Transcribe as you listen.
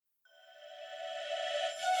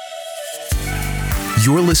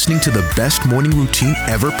You're listening to the Best Morning Routine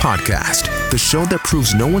Ever podcast, the show that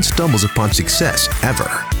proves no one stumbles upon success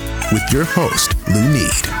ever. With your host, Lou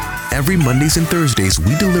Need. Every Mondays and Thursdays,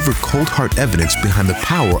 we deliver cold hard evidence behind the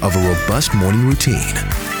power of a robust morning routine.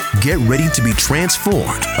 Get ready to be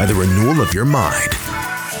transformed by the renewal of your mind.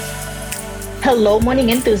 Hello,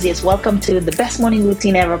 morning enthusiasts. Welcome to the Best Morning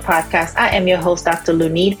Routine Ever podcast. I am your host, Dr. Lou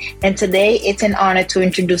Need, and today it's an honor to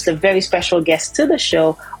introduce a very special guest to the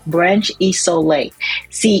show, Branch Isole.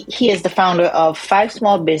 See, he is the founder of 5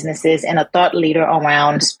 small businesses and a thought leader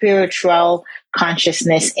around spiritual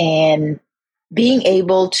consciousness and being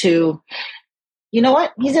able to, you know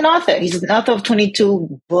what? He's an author. He's an author of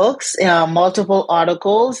 22 books, multiple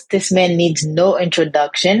articles. This man needs no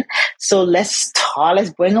introduction. So let's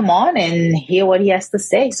bring him on and hear what he has to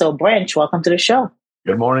say. So Branch, welcome to the show.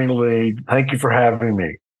 Good morning, Lee. Thank you for having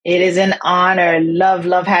me. It is an honor.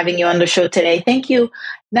 Love having you on the show today. Thank you.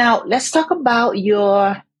 Now, let's talk about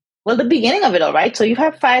the beginning of it all, right? So you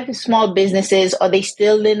have 5 small businesses. Are they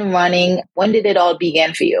still in running? When did it all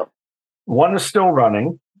begin for you? One is still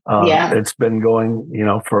running. It's been going,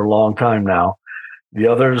 for a long time now. The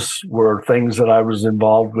others were things that I was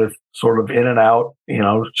involved with sort of in and out,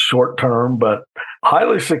 short term, but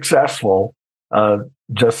highly successful.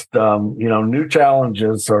 New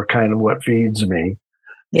challenges are kind of what feeds me.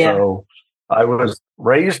 Yeah. So I was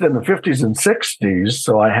raised in the 50s and 60s,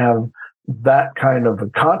 so I have that kind of a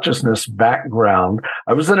consciousness background.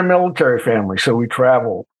 I was in a military family, so we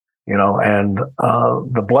traveled, and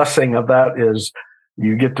the blessing of that is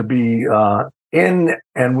you get to be in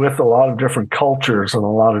and with a lot of different cultures and a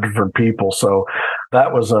lot of different people. So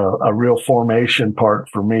that was a real formation part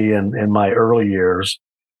for me in my early years.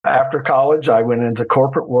 After college, I went into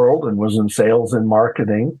corporate world and was in sales and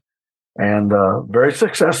marketing and very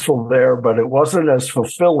successful there, but it wasn't as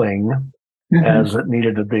fulfilling as it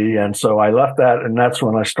needed to be. And so I left that, and that's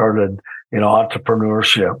when I started,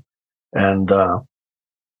 entrepreneurship. And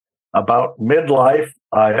about midlife,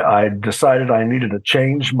 I decided I needed to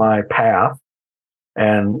change my path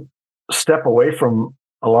and step away from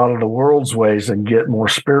a lot of the world's ways and get more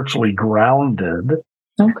spiritually grounded.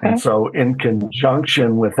 Okay. And so in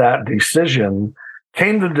conjunction with that decision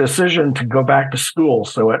came the decision to go back to school.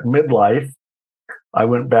 So at midlife, I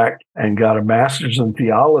went back and got a master's in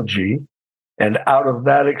theology. And out of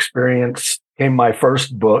that experience came my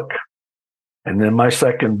first book, and then my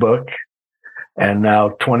second book. And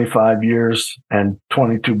now 25 years and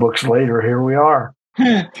 22 books later, here we are.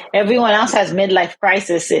 Everyone else has midlife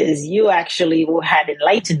crises. You actually had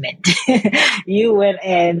enlightenment. You went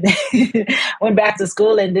and went back to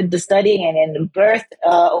school and did the studying and birthed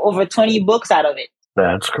over 20 books out of it.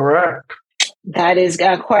 That's correct. That is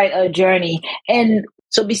quite a journey. And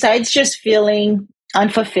so besides just feeling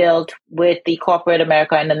unfulfilled with the corporate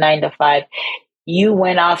America and the 9-to-5, you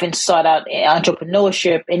went off and sought out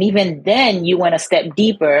entrepreneurship. And even then you went a step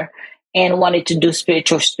deeper and wanted to do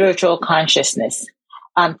spiritual consciousness.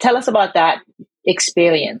 Tell us about that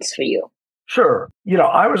experience for you. Sure.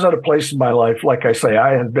 I was at a place in my life, like I say,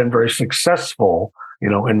 I had been very successful,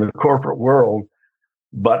 in the corporate world,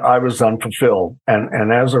 but I was unfulfilled.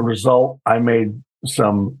 And as a result, I made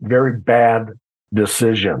some very bad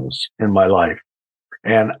decisions in my life.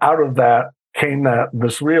 And out of that came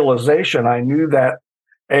this realization. I knew that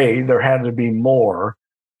A, there had to be more,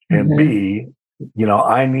 and B,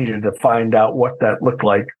 I needed to find out what that looked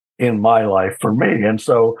like in my life for me. And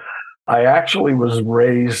so I actually was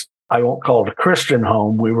raised, I won't call it a Christian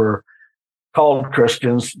home. We were called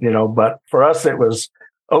Christians, but for us it was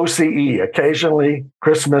OCE, occasionally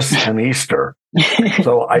Christmas and Easter.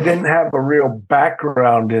 So I didn't have a real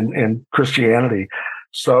background in Christianity.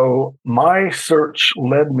 So my search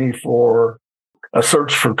led me for a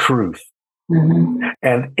search for truth.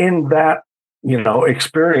 And in that,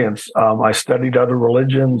 experience, I studied other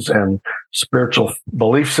religions and spiritual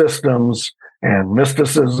belief systems and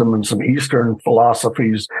mysticism and some Eastern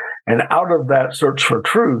philosophies. And out of that search for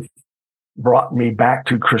truth brought me back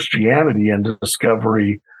to Christianity and the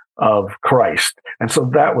discovery of Christ. And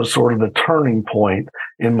so that was sort of the turning point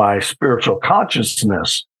in my spiritual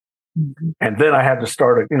consciousness. And then I had to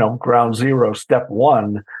start at, ground zero, step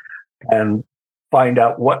one, and find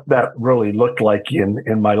out what that really looked like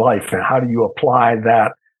in my life, and how do you apply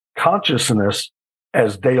that consciousness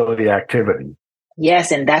as daily activity.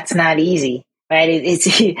 Yes, and that's not easy, right?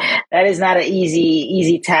 That is not an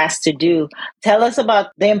easy task to do. Tell us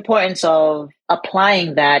about the importance of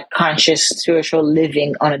applying that conscious spiritual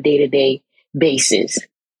living on a day-to-day basis.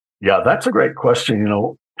 Yeah, that's a great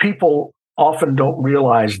question. People often don't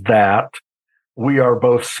realize that we are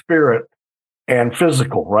both spirit and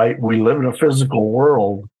physical, right? We live in a physical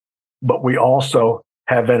world, but we also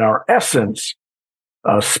have in our essence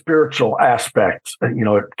spiritual aspects.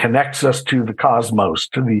 It connects us to the cosmos,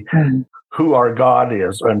 to the who our God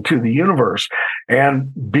is, and to the universe.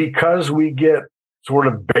 And because we get sort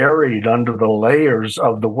of buried under the layers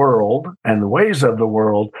of the world and the ways of the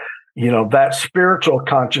world, that spiritual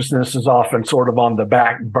consciousness is often sort of on the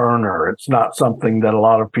back burner. It's not something that a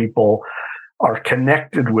lot of people are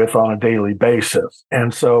connected with on a daily basis.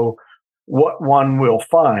 And so what one will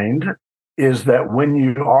find is that when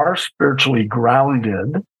you are spiritually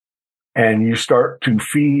grounded and you start to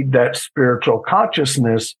feed that spiritual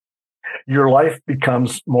consciousness, your life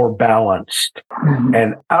becomes more balanced.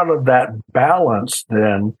 And out of that balance,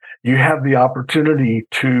 then you have the opportunity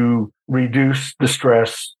to reduce the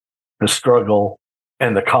stress, the struggle,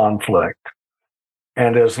 and the conflict.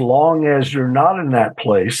 And as long as you're not in that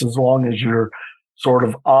place, as long as you're sort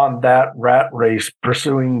of on that rat race,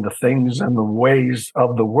 pursuing the things and the ways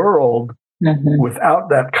of the world, without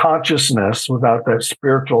that consciousness, without that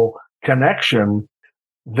spiritual connection,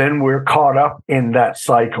 then we're caught up in that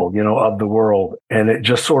cycle, of the world. And it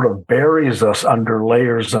just sort of buries us under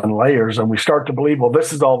layers and layers. And we start to believe, well,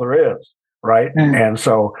 this is all there is, right? And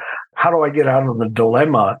so how do I get out of the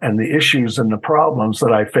dilemma and the issues and the problems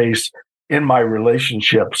that I face in my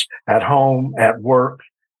relationships, at home, at work,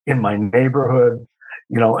 in my neighborhood,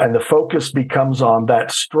 and the focus becomes on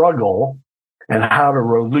that struggle and how to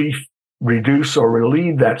reduce or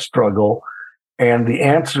relieve that struggle. And the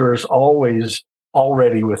answer is always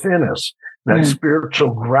already within us. That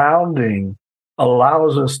spiritual grounding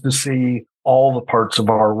allows us to see all the parts of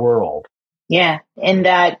our world. Yeah. And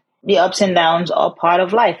that the ups and downs are part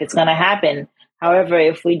of life. It's going to happen. However,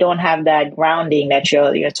 if we don't have that grounding that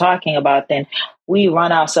you're talking about, then we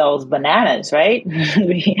run ourselves bananas, right?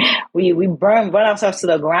 we run ourselves to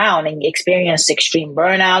the ground and experience extreme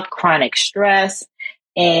burnout, chronic stress,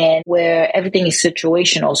 and where everything is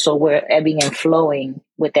situational. So we're ebbing and flowing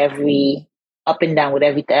with every up and down, with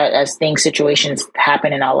every as situations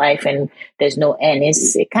happen in our life, and there's no end.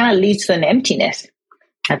 It kind of leads to an emptiness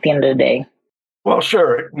at the end of the day. Well,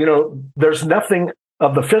 sure. There's nothing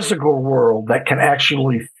of the physical world that can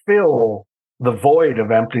actually fill the void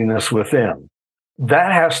of emptiness within.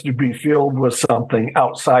 That has to be filled with something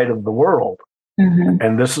outside of the world.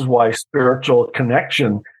 And this is why spiritual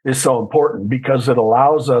connection is so important, because it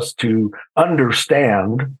allows us to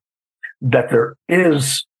understand that there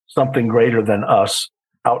is something greater than us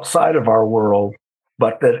outside of our world,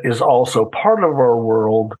 but that is also part of our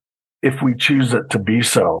world if we choose it to be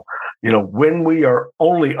so. When we are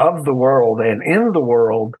only of the world and in the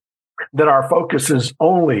world, then our focus is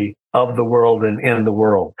only of the world and in the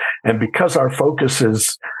world. And because our focus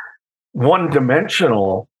is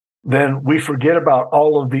one-dimensional, then we forget about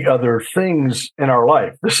all of the other things in our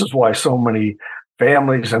life. This is why so many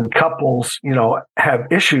families and couples,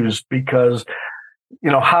 have issues, because,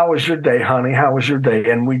 how was your day, honey? How was your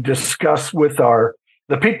day? And we discuss with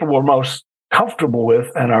the people we're most comfortable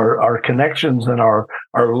with and our connections and our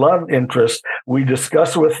love interests, we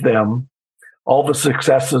discuss with them all the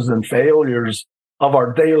successes and failures of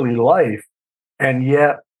our daily life. And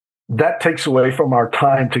yet that takes away from our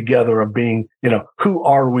time together of being, who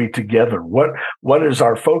are we together? What is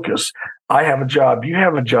our focus? I have a job, you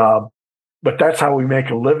have a job, but that's how we make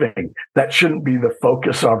a living. That shouldn't be the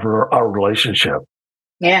focus of our relationship.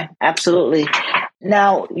 Yeah, absolutely.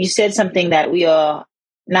 Now, you said something that we are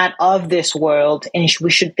not of this world, and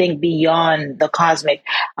we should think beyond the cosmic.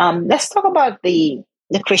 Let's talk about the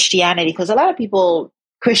Christianity, because a lot of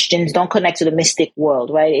Christians don't connect to the mystic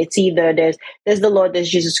world, right? It's either there's the Lord,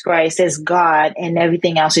 there's Jesus Christ, there's God, and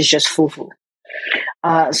everything else is just foo-foo.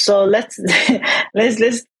 So let's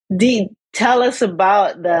tell us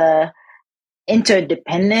about the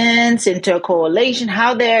interdependence, intercorrelation,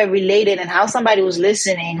 how they're related, and how somebody who's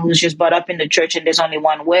listening, who's just brought up in the church and there's only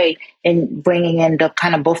one way, and bringing in the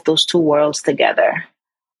kind of both those two worlds together,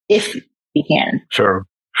 if you can. Sure.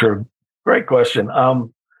 Great question.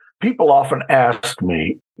 People often ask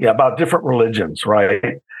me about different religions,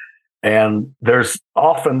 right? And there's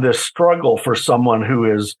often this struggle for someone who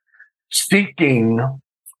is seeking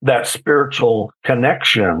that spiritual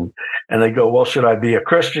connection. And they go, well, should I be a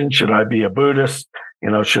Christian? Should I be a Buddhist?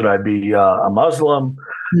 Should I be a Muslim?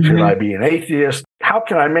 Should I be an atheist? How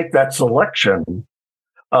can I make that selection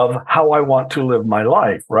of how I want to live my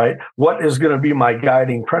life, right? What is going to be my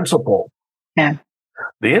guiding principle? Yeah.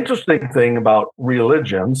 The interesting thing about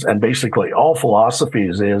religions and basically all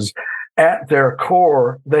philosophies is at their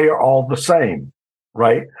core, they are all the same,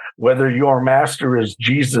 right? Whether your master is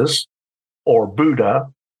Jesus or Buddha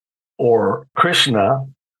or Krishna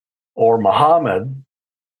or Muhammad,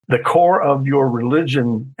 the core of your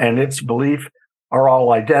religion and its belief are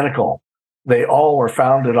all identical. They all are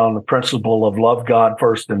founded on the principle of love God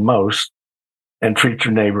first and most and treat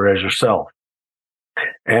your neighbor as yourself.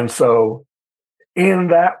 And so in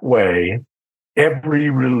that way, every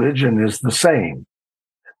religion is the same.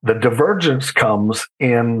 The divergence comes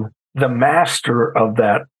in the master of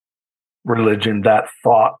that religion, that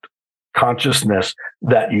thought consciousness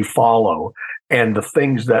that you follow, and the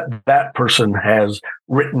things that that person has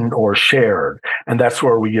written or shared. And that's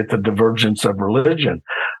where we get the divergence of religion.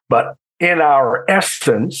 But in our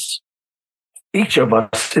essence, each of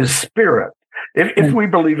us is spirit. If we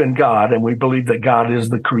believe in God and we believe that God is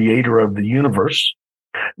the creator of the universe,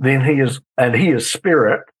 then he is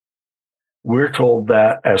spirit. We're told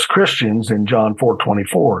that as Christians in John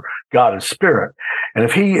 4:24, God is spirit. And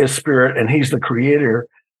if he is spirit and he's the creator,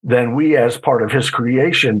 then we as part of his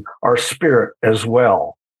creation are spirit as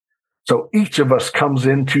well. So each of us comes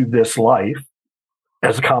into this life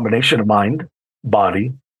as a combination of mind,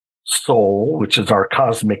 body, soul, which is our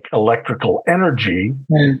cosmic electrical energy,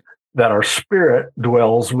 that our spirit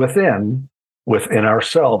dwells within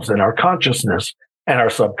ourselves, in our consciousness and our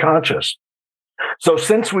subconscious. So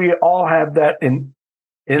since we all have that in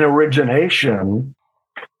origination,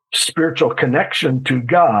 spiritual connection to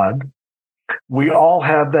God, we all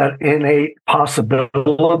have that innate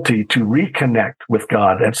possibility to reconnect with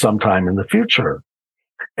God at some time in the future.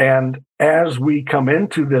 And as we come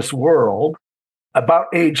into this world, about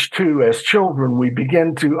age 2, as children, we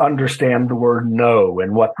begin to understand the word no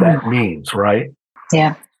and what that means, right?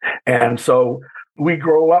 Yeah. And so we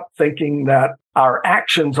grow up thinking that our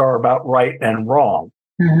actions are about right and wrong.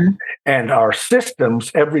 Mm-hmm. And our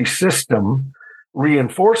systems, every system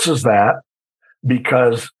reinforces that,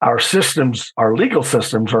 because our systems, our legal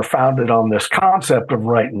systems, are founded on this concept of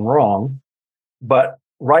right and wrong. But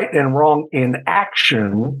right and wrong in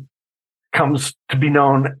action comes to be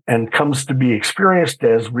known and comes to be experienced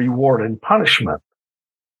as reward and punishment.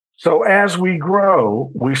 So as we grow,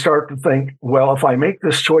 we start to think, well, if I make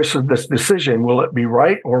this choice or this decision, will it be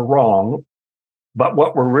right or wrong? But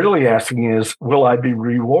what we're really asking is, will I be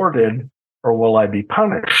rewarded or will I be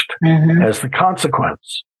punished as the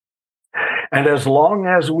consequence? And as long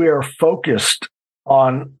as we are focused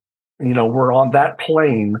on, we're on that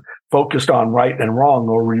plane, focused on right and wrong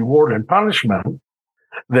or reward and punishment,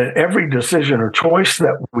 then every decision or choice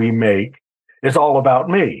that we make is all about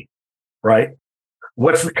me, right?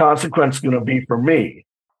 What's the consequence going to be for me?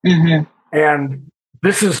 And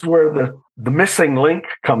this is where the missing link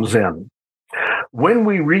comes in. When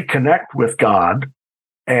we reconnect with God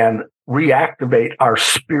and reactivate our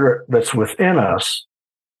spirit that's within us,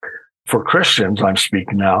 for Christians, I'm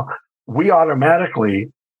speaking now, we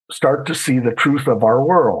automatically start to see the truth of our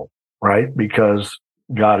world, right? Because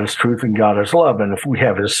God is truth and God is love. And if we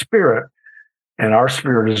have his spirit and our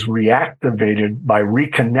spirit is reactivated by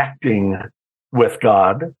reconnecting with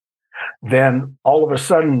God, then all of a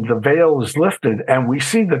sudden the veil is lifted and we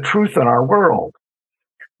see the truth in our world.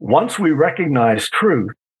 Once we recognize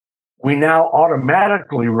truth, we now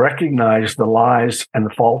automatically recognize the lies and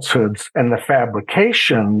the falsehoods and the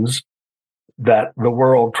fabrications that the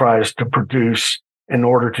world tries to produce in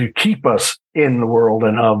order to keep us in the world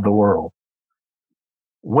and of the world.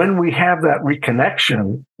 When we have that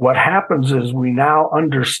reconnection, what happens is we now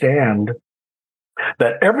understand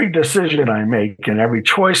that every decision I make and every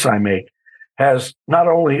choice I make has not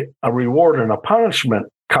only a reward and a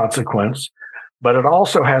punishment consequence, but it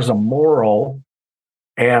also has a moral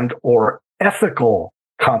and or ethical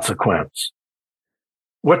consequence.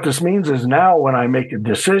 What this means is now when I make a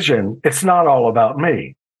decision, it's not all about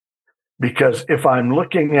me. Because if I'm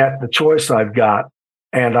looking at the choice I've got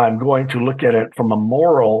and I'm going to look at it from a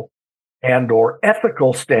moral and or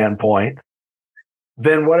ethical standpoint,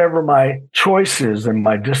 then whatever my choice is and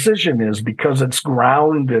my decision is, because it's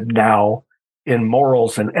grounded now in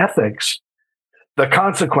morals and ethics, the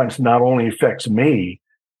consequence not only affects me,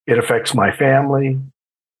 it affects my family,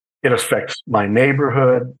 it affects my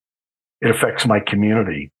neighborhood, it affects my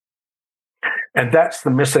community. And that's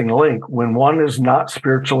the missing link. When one is not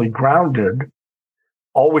spiritually grounded,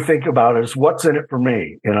 all we think about is what's in it for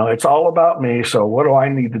me. It's all about me. So what do I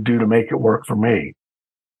need to do to make it work for me?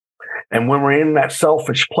 And when we're in that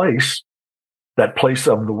selfish place, that place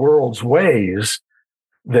of the world's ways,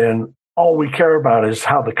 then all we care about is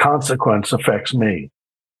how the consequence affects me.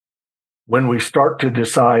 When we start to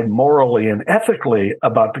decide morally and ethically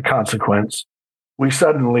about the consequence, we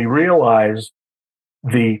suddenly realize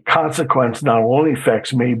the consequence not only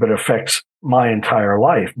affects me, but affects my entire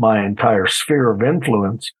life, my entire sphere of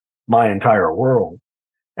influence, my entire world.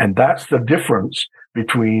 And that's the difference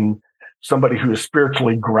between somebody who is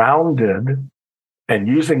spiritually grounded and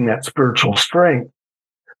using that spiritual strength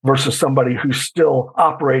versus somebody who's still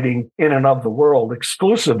operating in and of the world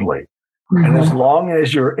exclusively. Mm-hmm. And as long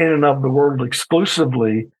as you're in and of the world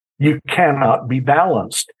exclusively, you cannot be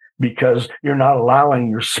balanced because you're not allowing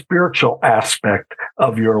your spiritual aspect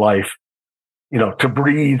of your life, to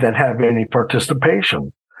breathe and have any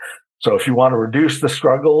participation. So if you want to reduce the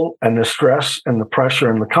struggle and the stress and the pressure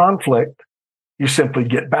and the conflict, you simply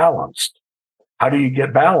get balanced. How do you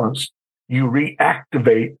get balanced? You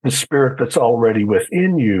reactivate the spirit that's already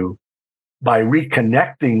within you by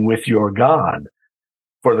reconnecting with your God.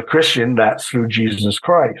 For the Christian, that's through Jesus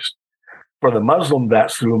Christ. For the Muslim,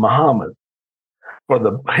 that's through Muhammad. For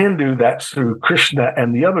the Hindu, that's through Krishna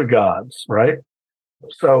and the other gods, right?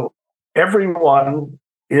 So everyone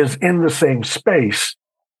is in the same space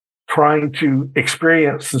trying to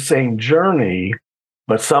experience the same journey,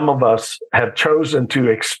 but some of us have chosen to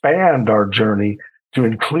expand our journey to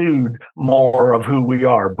include more of who we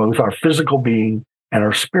are, both our physical being and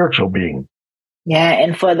our spiritual being. Yeah,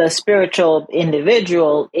 and for the spiritual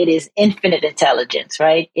individual, it is infinite intelligence,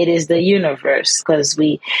 right? It is the universe, because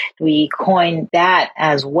we coined that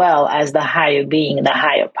as well as the higher being, the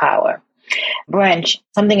higher power. Branch,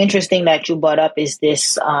 something interesting that you brought up is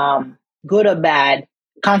this good or bad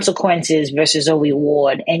consequences versus a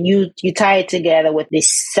reward, and you tie it together with this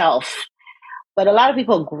self. But a lot of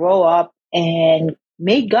people grow up and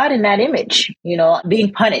make God in that image,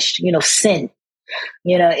 being punished, sin.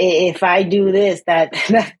 If I do this, that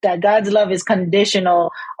God's love is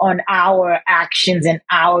conditional on our actions and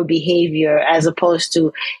our behavior, as opposed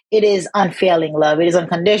to it is unfailing love. It is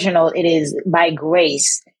unconditional. It is by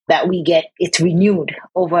grace that we get, it's renewed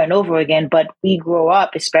over and over again. But we grow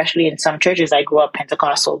up, especially in some churches. I grew up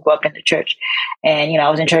Pentecostal, grew up in the church. And, I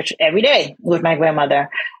was in church every day with my grandmother.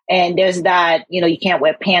 And there's that, you can't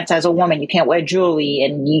wear pants as a woman. You can't wear jewelry.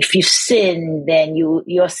 And if you sin, then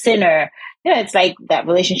you're a sinner. It's like that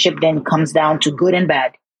relationship then comes down to good and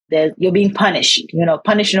bad. You're being punished,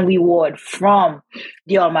 punish and reward from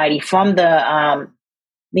the Almighty, from the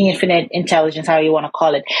infinite intelligence, how you want to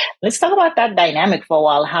call it. Let's talk about that dynamic for a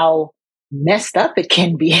while, how messed up it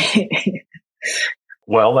can be.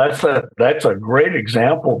 Well, that's a great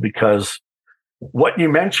example, because what you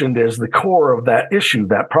mentioned is the core of that issue,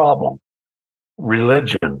 that problem,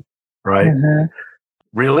 religion, right? Mm-hmm.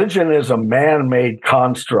 Religion is a man-made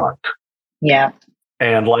construct. Yeah.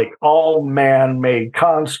 And like all man-made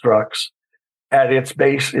constructs, at its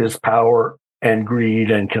base is power and greed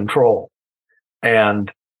and control.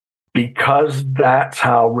 And because that's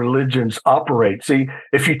how religions operate. See,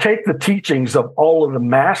 if you take the teachings of all of the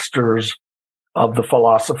masters of the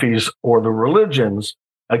philosophies or the religions,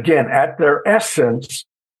 again, at their essence,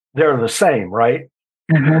 they're the same, right?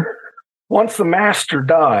 Mm-hmm. Once the master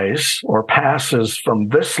dies or passes from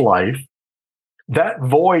this life, that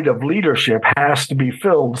void of leadership has to be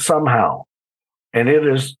filled somehow. And it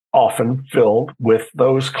is often filled with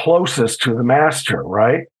those closest to the master,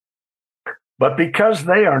 right? But because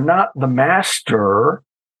they are not the master,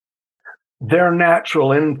 their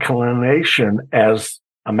natural inclination as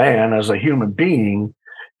a man, as a human being,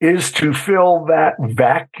 is to fill that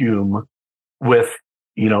vacuum with,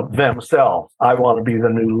 themselves. I want to be the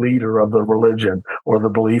new leader of the religion or the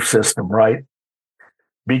belief system, right?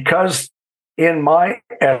 Because in my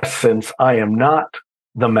essence, I am not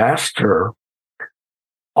the master.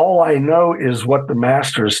 All I know is what the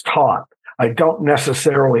master is taught. I don't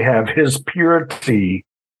necessarily have his purity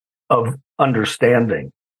of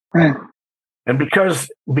understanding. Mm. And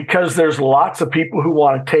because there's lots of people who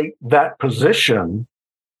want to take that position,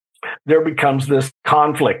 there becomes this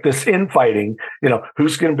conflict, this infighting,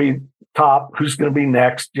 who's going to be top, who's going to be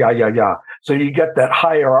next, yeah. So you get that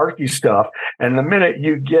hierarchy stuff. And the minute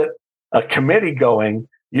you get a committee going,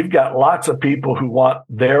 you've got lots of people who want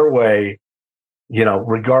their way,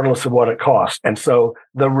 regardless of what it costs. And so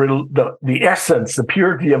the essence, the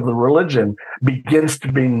purity of the religion begins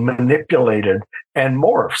to be manipulated and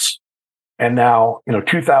morphs. And now,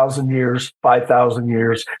 2,000 years, 5,000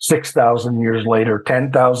 years, 6,000 years later,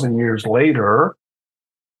 10,000 years later,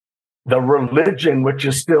 the religion, which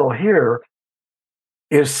is still here,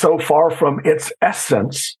 is so far from its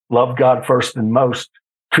essence, love God first and most,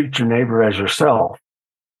 treat your neighbor as yourself.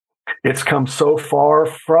 It's come so far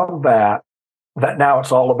from that now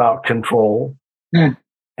it's all about control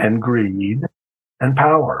and greed and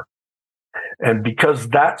power. And because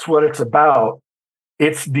that's what it's about,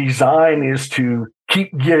 its design is to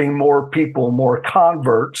keep getting more people, more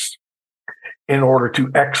converts, in order to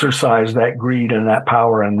exercise that greed and that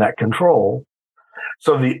power and that control.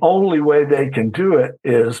 So the only way they can do it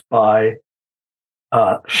is by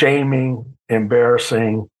shaming,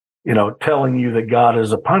 embarrassing, telling you that God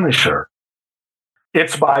is a punisher.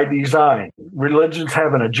 It's by design. Religions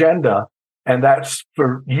have an agenda, and that's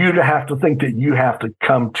for you to have to think that you have to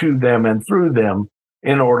come to them and through them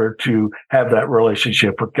in order to have that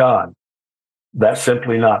relationship with God. That's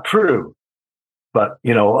simply not true. But,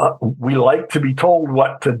 we like to be told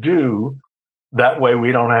what to do. That way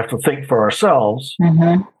we don't have to think for ourselves,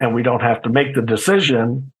 and we don't have to make the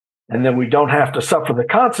decision, and then we don't have to suffer the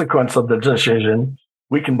consequence of the decision.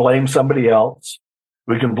 We can blame somebody else.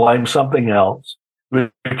 We can blame something else. We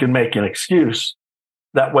can make an excuse.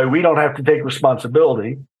 That way we don't have to take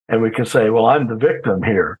responsibility, and we can say, well, I'm the victim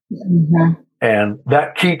here. And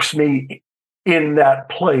that keeps me in that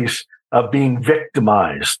place of being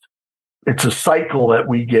victimized. It's a cycle that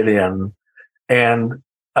we get in. And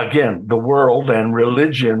again, the world and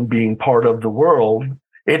religion being part of the world,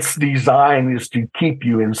 its design is to keep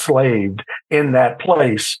you enslaved in that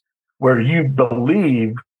place where you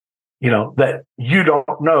believe, that you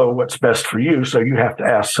don't know what's best for you. So you have to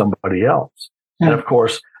ask somebody else. And of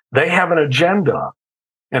course, they have an agenda.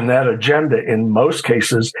 And that agenda, in most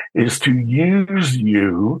cases, is to use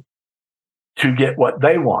you to get what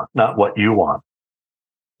they want, not what you want.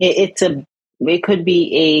 It could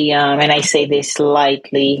be and I say this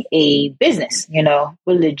lightly, a business.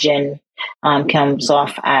 Religion comes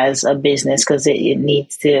off as a business because it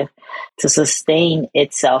needs to sustain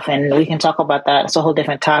itself, and we can talk about that. It's a whole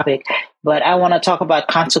different topic. But I want to talk about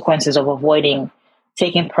consequences of avoiding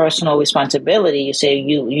taking personal responsibility. You say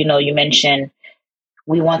you mentioned,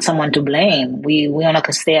 we want someone to blame. We want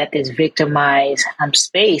to stay at this victimized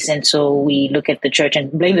space. And so we look at the church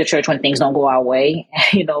and blame the church when things don't go our way.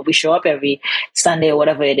 We show up every Sunday or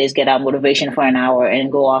whatever it is, get our motivation for an hour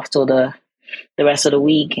and go off till the rest of the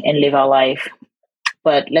week and live our life.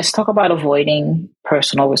 But let's talk about avoiding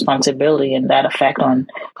personal responsibility and that effect on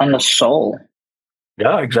the soul.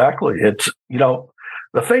 Yeah, exactly. It's,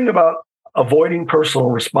 the thing about avoiding personal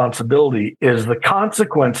responsibility is the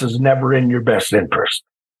consequences never in your best interest,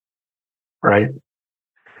 right?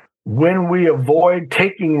 When we avoid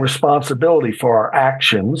taking responsibility for our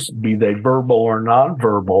actions, be they verbal or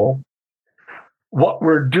nonverbal, what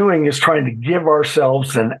we're doing is trying to give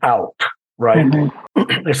ourselves an out, right?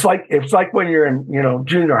 It's like when you're in,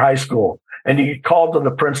 junior high school and you get called to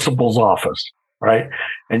the principal's office, right?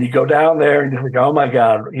 And you go down there and you think, oh my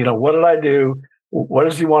God, what did I do? What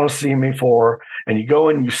does he want to see me for? And you go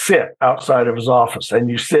and you sit outside of his office and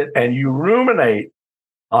you sit and you ruminate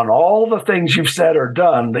on all the things you've said or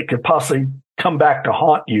done that could possibly come back to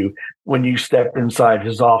haunt you when you step inside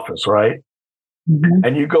his office, right?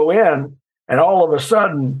 And you go in and all of a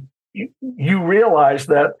sudden you realize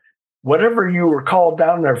that whatever you were called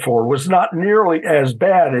down there for was not nearly as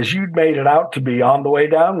bad as you'd made it out to be on the way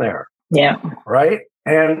down there. Yeah. Right?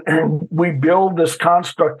 And we build this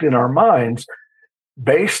construct in our minds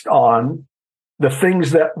based on the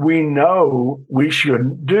things that we know we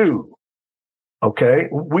shouldn't do. Okay?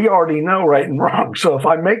 We already know right and wrong. So if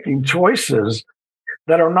I'm making choices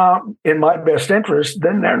that are not in my best interest,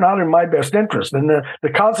 then they're not in my best interest. And the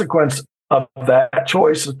consequence of that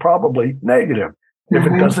choice is probably negative if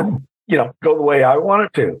it doesn't, go the way I want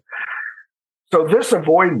it to. So this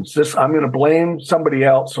avoidance, I'm going to blame somebody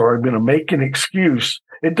else or I'm going to make an excuse,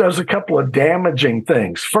 it does a couple of damaging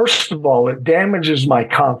things. First of all, it damages my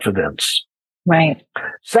confidence. Right.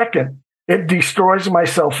 Second, it destroys my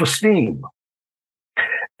self-esteem.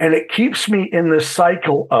 And it keeps me in this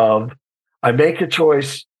cycle of I make a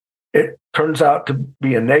choice, it turns out to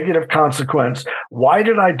be a negative consequence. Why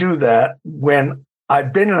did I do that when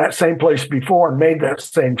I've been in that same place before and made that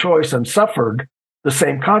same choice and suffered the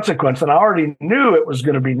same consequence? And I already knew it was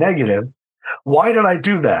going to be negative. Why did I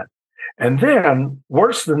do that? And then,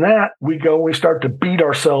 worse than that, we start to beat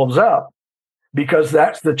ourselves up because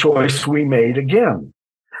that's the choice we made again.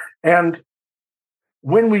 And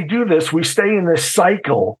when we do this, we stay in this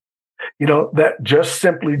cycle, that just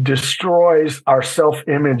simply destroys our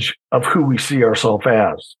self-image of who we see ourselves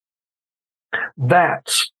as.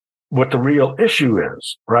 That's what the real issue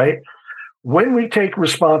is, right? When we take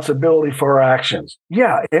responsibility for our actions,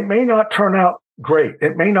 it may not turn out great.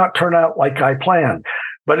 It may not turn out like I planned.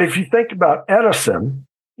 But if you think about Edison,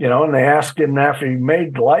 and they asked him after he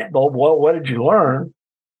made the light bulb, well, what did you learn?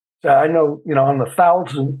 So I know, on the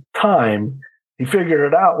 1,000th time, he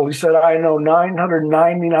figured it out. Well, he said, I know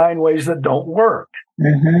 999 ways that don't work.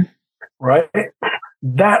 Right?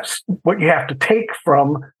 That's what you have to take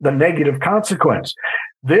from the negative consequence.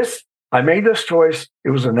 I made this choice.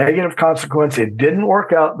 It was a negative consequence. It didn't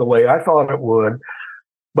work out the way I thought it would.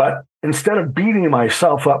 But instead of beating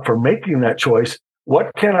myself up for making that choice,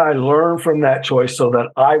 What can I learn from that choice so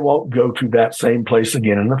that I won't go to that same place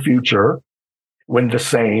again in the future when the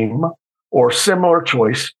same or similar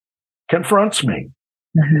choice confronts me?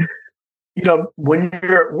 Mm-hmm. When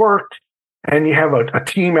you're at work and you have a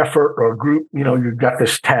team effort or a group, you've got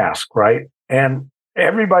this task, right? And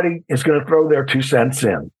everybody is going to throw their 2 cents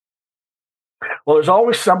in. Well, there's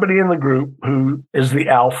always somebody in the group who is the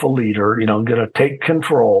alpha leader, going to take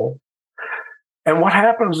control. And what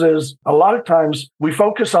happens is a lot of times we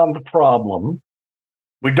focus on the problem.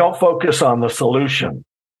 We don't focus on the solution,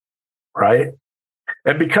 right?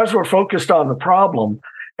 And because we're focused on the problem,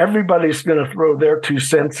 everybody's going to throw their 2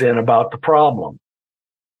 cents in about the problem.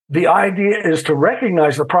 The idea is to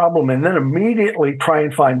recognize the problem and then immediately try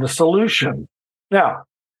and find the solution. Now,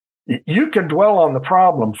 you can dwell on the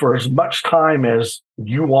problem for as much time as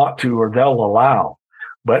you want to or they'll allow.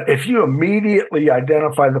 But if you immediately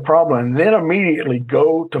identify the problem and then immediately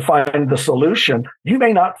go to find the solution, you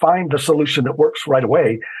may not find the solution that works right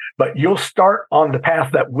away, but you'll start on the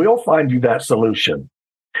path that will find you that solution.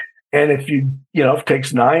 And if if it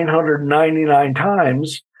takes 999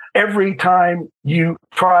 times, every time you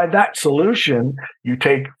try that solution, you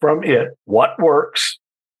take from it what works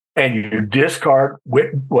and you discard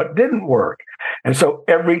what didn't work. And so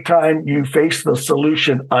every time you face the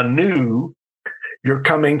solution anew, you're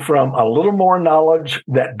coming from a little more knowledge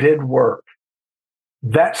that did work.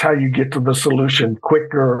 That's how you get to the solution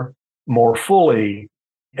quicker, more fully,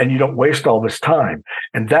 and you don't waste all this time.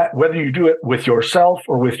 And that, whether you do it with yourself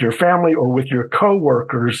or with your family or with your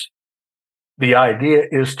coworkers, the idea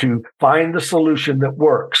is to find the solution that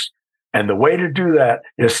works. And the way to do that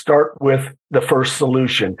is start with the first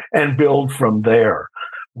solution and build from there.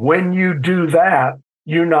 When you do that,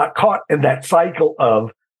 you're not caught in that cycle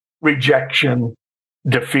of rejection,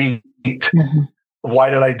 defeat. Mm-hmm. Why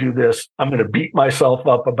did I do this? I'm going to beat myself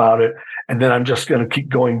up about it. And then I'm just going to keep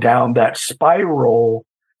going down that spiral,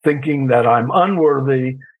 thinking that I'm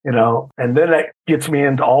unworthy, and then that gets me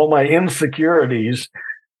into all my insecurities.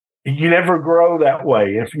 You never grow that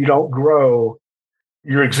way. If you don't grow,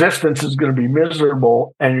 your existence is going to be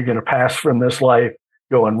miserable and you're going to pass from this life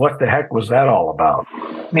going, what the heck was that all about?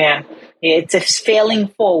 Yeah. It's a failing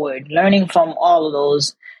forward, learning from all of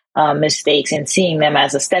those mistakes and seeing them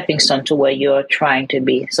as a stepping stone to where you're trying to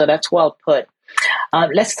be. So that's well put.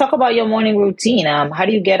 Let's talk about your morning routine. How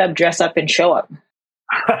do you get up, dress up, and show up?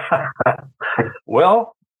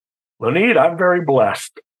 Well, Lanid, I'm very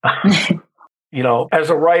blessed. As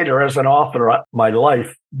a writer, as an author, my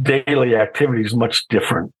life, daily activity is much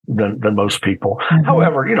different than most people. Mm-hmm.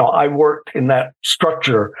 However, I worked in that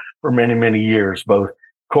structure for many, many years, both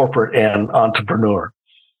corporate and entrepreneur.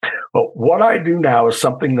 But what I do now is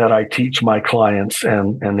something that I teach my clients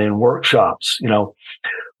and in workshops.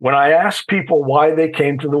 When I ask people why they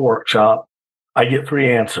came to the workshop, I get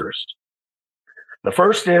 3 answers. The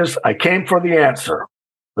first is, I came for the answer.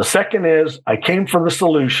 The second is, I came for the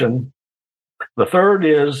solution. The third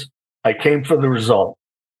is, I came for the result.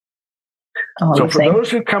 So for those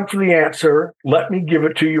who come for the answer, let me give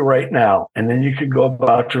it to you right now, and then you can go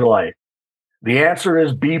about your life. The answer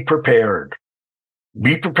is be prepared.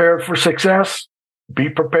 Be prepared for success. Be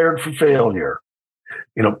prepared for failure.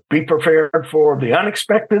 Be prepared for the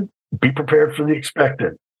unexpected. Be prepared for the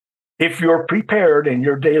expected. If you're prepared in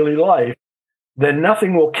your daily life, then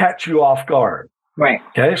nothing will catch you off guard. Right.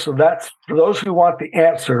 Okay, so that's for those who want the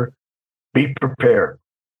answer, be prepared.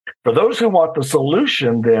 For those who want the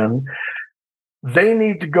solution, then they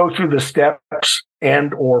need to go through the steps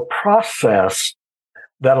and or process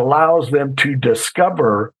that allows them to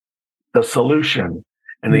discover the solution.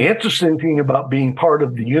 And the interesting thing about being part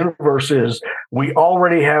of the universe is we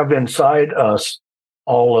already have inside us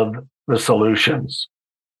all of the solutions.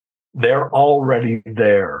 They're already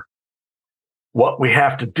there. What we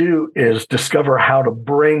have to do is discover how to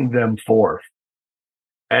bring them forth.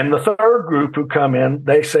 And the third group who come in,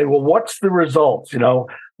 they say, well, what's the results?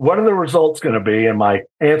 What are the results going to be? And my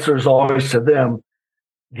answer is always to them,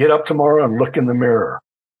 get up tomorrow and look in the mirror.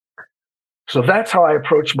 So that's how I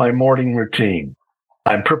approach my morning routine.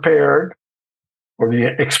 I'm prepared for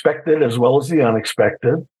the expected as well as the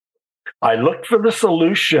unexpected. I look for the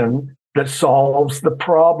solution that solves the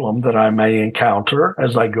problem that I may encounter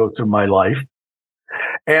as I go through my life.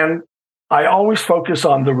 And I always focus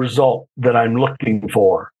on the result that I'm looking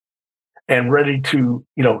for and ready to,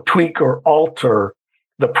 tweak or alter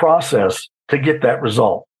the process to get that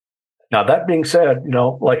result. Now, that being said,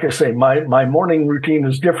 like I say, my morning routine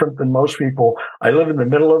is different than most people. I live in the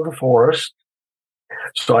middle of the forest.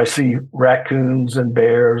 So I see raccoons and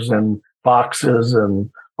bears and foxes and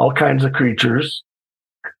all kinds of creatures.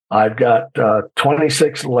 I've got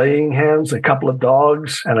 26 laying hens, a couple of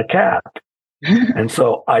dogs, and a cat. And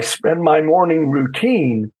so I spend my morning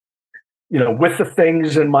routine, with the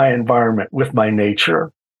things in my environment, with my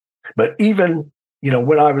nature. But even,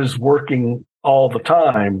 when I was working all the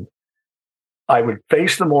time, I would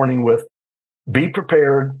face the morning with be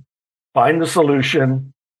prepared, find the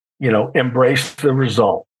solution, embrace the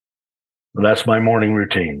result. That's my morning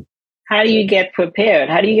routine. How do you get prepared?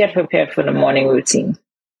 How do you get prepared for the morning routine?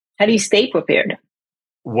 How do you stay prepared?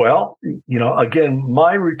 Well, again,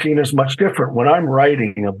 my routine is much different. When I'm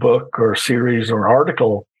writing a book or a series or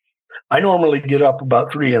article, I normally get up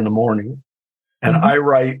about 3 a.m. and I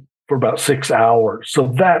write for about 6 hours.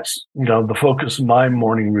 So that's, the focus of my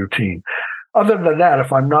morning routine. Other than that,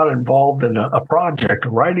 if I'm not involved in a project, a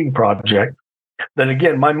writing project, then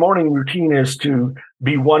again, my morning routine is to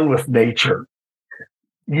be one with nature.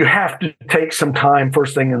 You have to take some time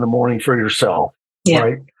first thing in the morning for yourself,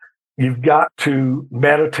 right? You've got to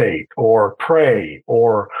meditate or pray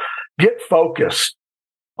or get focused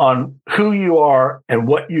on who you are and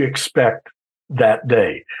what you expect that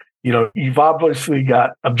day. You've obviously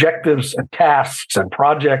got objectives and tasks and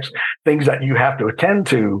projects, things that you have to attend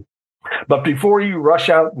to. But before you rush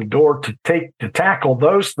out the door to tackle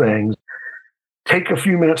those things, take a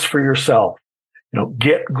few minutes for yourself.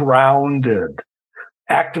 Get grounded,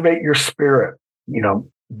 activate your spirit,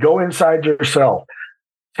 go inside yourself.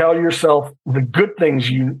 Tell yourself the good things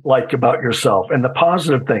you like about yourself and the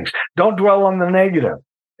positive things. Don't dwell on the negative.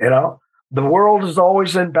 The world is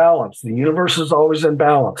always in balance. The universe is always in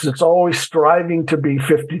balance. It's always striving to be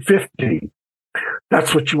 50-50.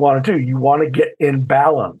 That's what you want to do. You want to get in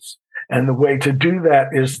balance. And the way to do that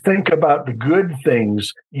is think about the good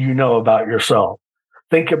things you know about yourself.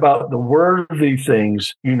 Think about the worthy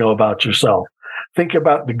things you know about yourself. Think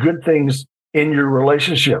about the good things in your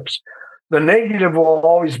relationships. The negative will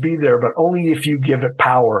always be there, but only if you give it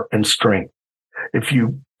power and strength. If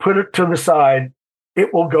you put it to the side,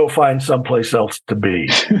 it will go find someplace else to be.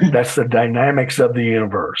 That's the dynamics of the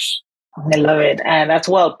universe. I love it. And that's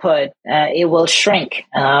well put. It will shrink,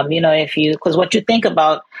 because what you think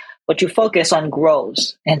about, what you focus on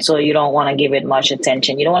grows. And so you don't want to give it much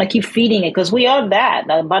attention. You don't want to keep feeding it because we are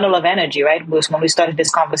a bundle of energy, right? Because when we started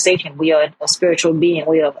this conversation, we are a spiritual being.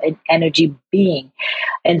 We are an energy being.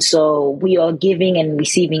 And so we are giving and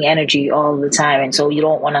receiving energy all the time. And so you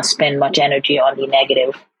don't want to spend much energy on the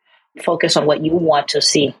negative. Focus on what you want to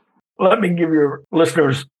see. Let me give your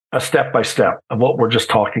listeners a step-by-step of what we're just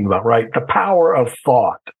talking about, right? The power of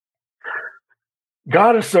thought.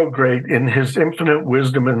 God is so great in his infinite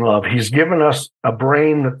wisdom and love. He's given us a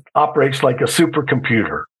brain that operates like a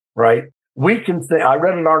supercomputer, right? We can think. I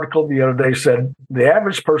read an article the other day said the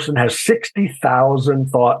average person has 60,000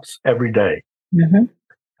 thoughts every day. Mm-hmm.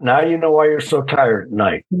 Now you know why you're so tired at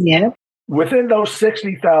night. Yeah. Within those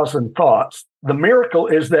 60,000 thoughts, the miracle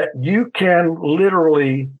is that you can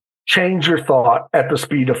literally change your thought at the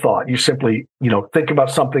speed of thought. You simply, think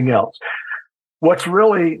about something else. What's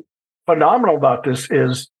really phenomenal about this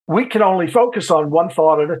is we can only focus on one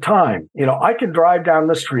thought at a time. I can drive down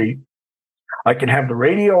the street. I can have the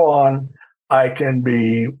radio on. I can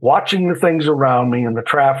be watching the things around me in the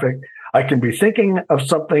traffic. I can be thinking of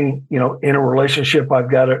something, in a relationship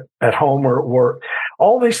I've got at home or at work.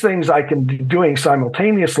 All these things I can be doing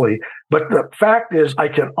simultaneously. But the fact is, I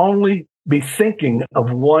can only be thinking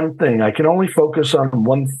of one thing. I can only focus on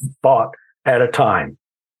one thought at a time.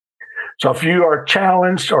 So if you are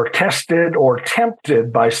challenged or tested or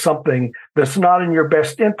tempted by something that's not in your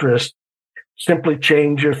best interest, simply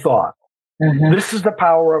change your thought. Mm-hmm. This is the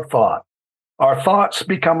power of thought. Our thoughts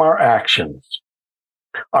become our actions.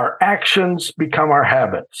 Our actions become our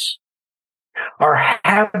habits. Our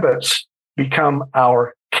habits become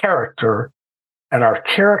our character, and our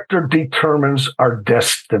character determines our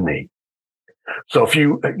destiny. So if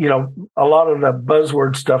a lot of the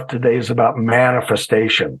buzzword stuff today is about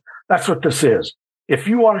manifestation. That's what this is. If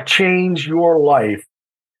you want to change your life,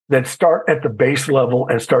 then start at the base level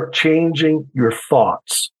and start changing your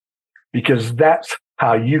thoughts, because that's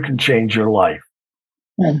how you can change your life.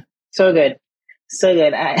 So good. So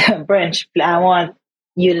good. Branch, I want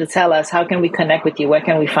you to tell us, how can we connect with you? Where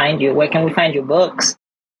can we find you? Where can we find your books?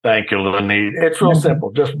 Thank you, Lenny. It's real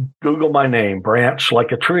simple. Just Google my name, Branch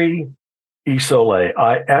like a tree, Isole,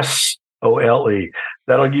 Isole.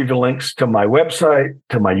 That'll give you links to my website,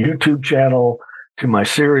 to my YouTube channel, to my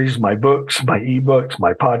series, my books, my ebooks,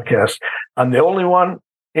 my podcast. I'm the only one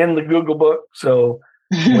in the Google book. So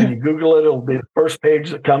when you Google it, it'll be the first page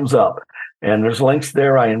that comes up. And there's links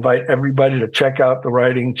there. I invite everybody to check out the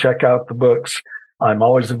writing, check out the books. I'm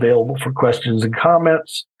always available for questions and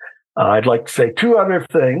comments. I'd like to say two other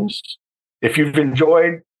things. If you've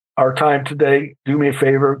enjoyed our time today, do me a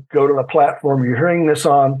favor, go to the platform you're hearing this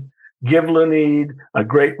on, give Lunid a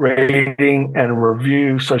great rating and a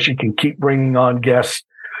review so she can keep bringing on guests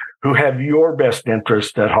who have your best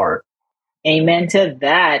interest at heart. Amen to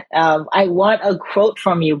that. I want a quote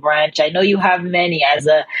from you, Branch. I know you have many as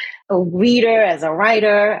a reader, as a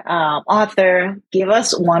writer, author. Give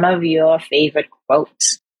us one of your favorite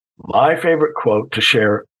quotes. My favorite quote to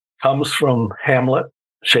share comes from Hamlet,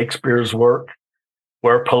 Shakespeare's work,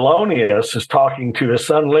 where Polonius is talking to his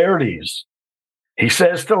son Laertes. He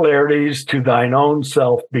says to Laertes, "To thine own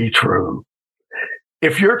self be true."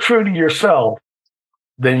 If you're true to yourself,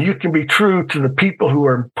 then you can be true to the people who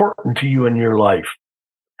are important to you in your life.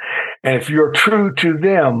 And if you're true to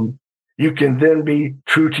them, you can then be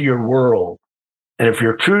true to your world. And if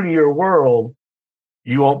you're true to your world,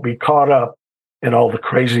 you won't be caught up in all the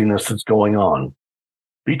craziness that's going on.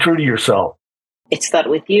 Be true to yourself. It starts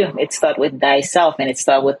with you. It starts with thyself, and it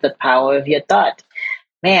starts with the power of your thought.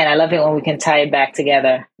 Man, I love it when we can tie it back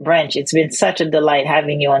together. Branch, it's been such a delight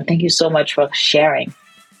having you on. Thank you so much for sharing.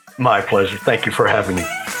 My pleasure. Thank you for having me.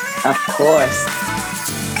 Of course.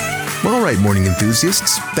 All right, morning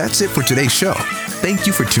enthusiasts, that's it for today's show. Thank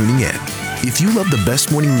you for tuning in. If you love the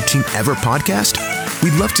Best Morning Routine Ever podcast,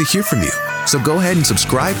 we'd love to hear from you. So go ahead and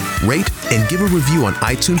subscribe, rate, and give a review on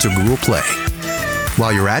iTunes or Google Play.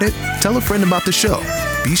 While you're at it, tell a friend about the show.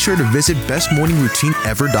 Be sure to visit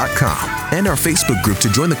bestmorningroutineever.com and our Facebook group to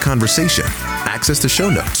join the conversation, access the show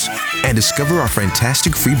notes, and discover our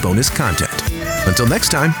fantastic free bonus content. Until next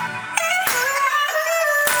time,